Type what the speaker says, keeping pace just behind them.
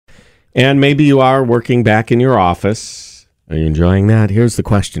And maybe you are working back in your office. Are you enjoying that? Here's the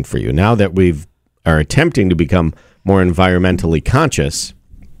question for you. Now that we are attempting to become more environmentally conscious,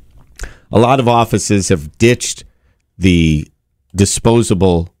 a lot of offices have ditched the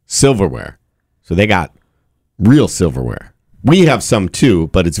disposable silverware. So they got real silverware. We have some too,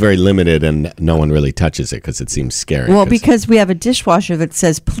 but it's very limited and no one really touches it because it seems scary. Well, because we have a dishwasher that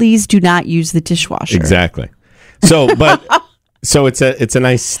says, please do not use the dishwasher. Exactly. So, so it's a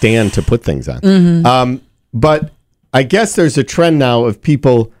nice stand to put things on. Mm-hmm. But I guess there's a trend now of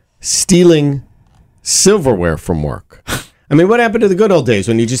people stealing silverware from work. I mean, what happened to the good old days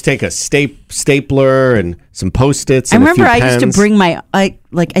when you just take a stapler and some Post-its and I remember a few I pens? used to bring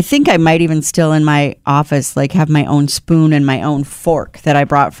I think I might even still in my office, have my own spoon and my own fork that I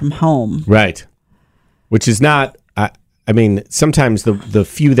brought from home. Right. Which is not, I mean, sometimes the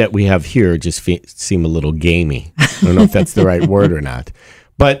few that we have here just seem a little gamey. I don't know if that's the right word or not.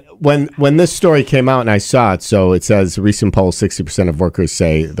 But when this story came out and I saw it, so it says, recent poll, 60% of workers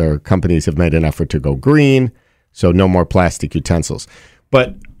say their companies have made an effort to go green. So no more plastic utensils.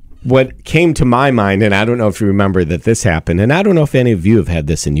 But what came to my mind, and I don't know if you remember that this happened, and I don't know if any of you have had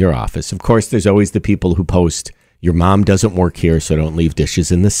this in your office. Of course, there's always the people who post, your mom doesn't work here, so don't leave dishes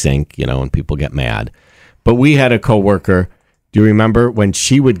in the sink, and people get mad. But we had a coworker, do you remember when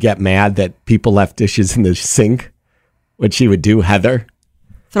she would get mad that people left dishes in the sink? What she would do, Heather?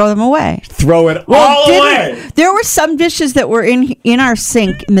 Throw them away. Throw it all away. There were some dishes that were in our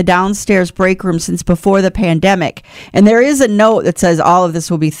sink in the downstairs break room since before the pandemic. And there is a note that says all of this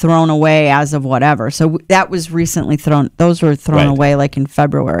will be thrown away as of whatever. So that was recently thrown. Those were thrown away in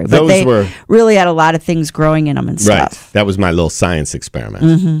February. But they really had a lot of things growing in them and stuff. Right. That was my little science experiment.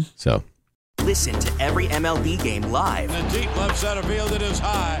 Mm-hmm. So. Listen to every MLB game live. In the deep left center field, it is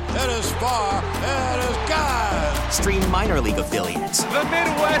high, it is far, it is gone. Stream minor league affiliates. The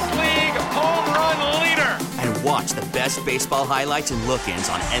Midwest League home run leader. And watch the best baseball highlights and look-ins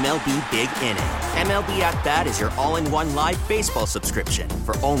on MLB Big Inning. MLB At Bat is your all-in-one live baseball subscription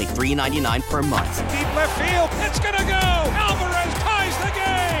for only $3.99 per month. Deep left field, it's gonna go. Alvarez ties the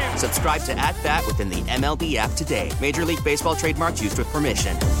game. Subscribe to At Bat within the MLB app today. Major League Baseball trademarks used with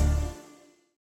permission.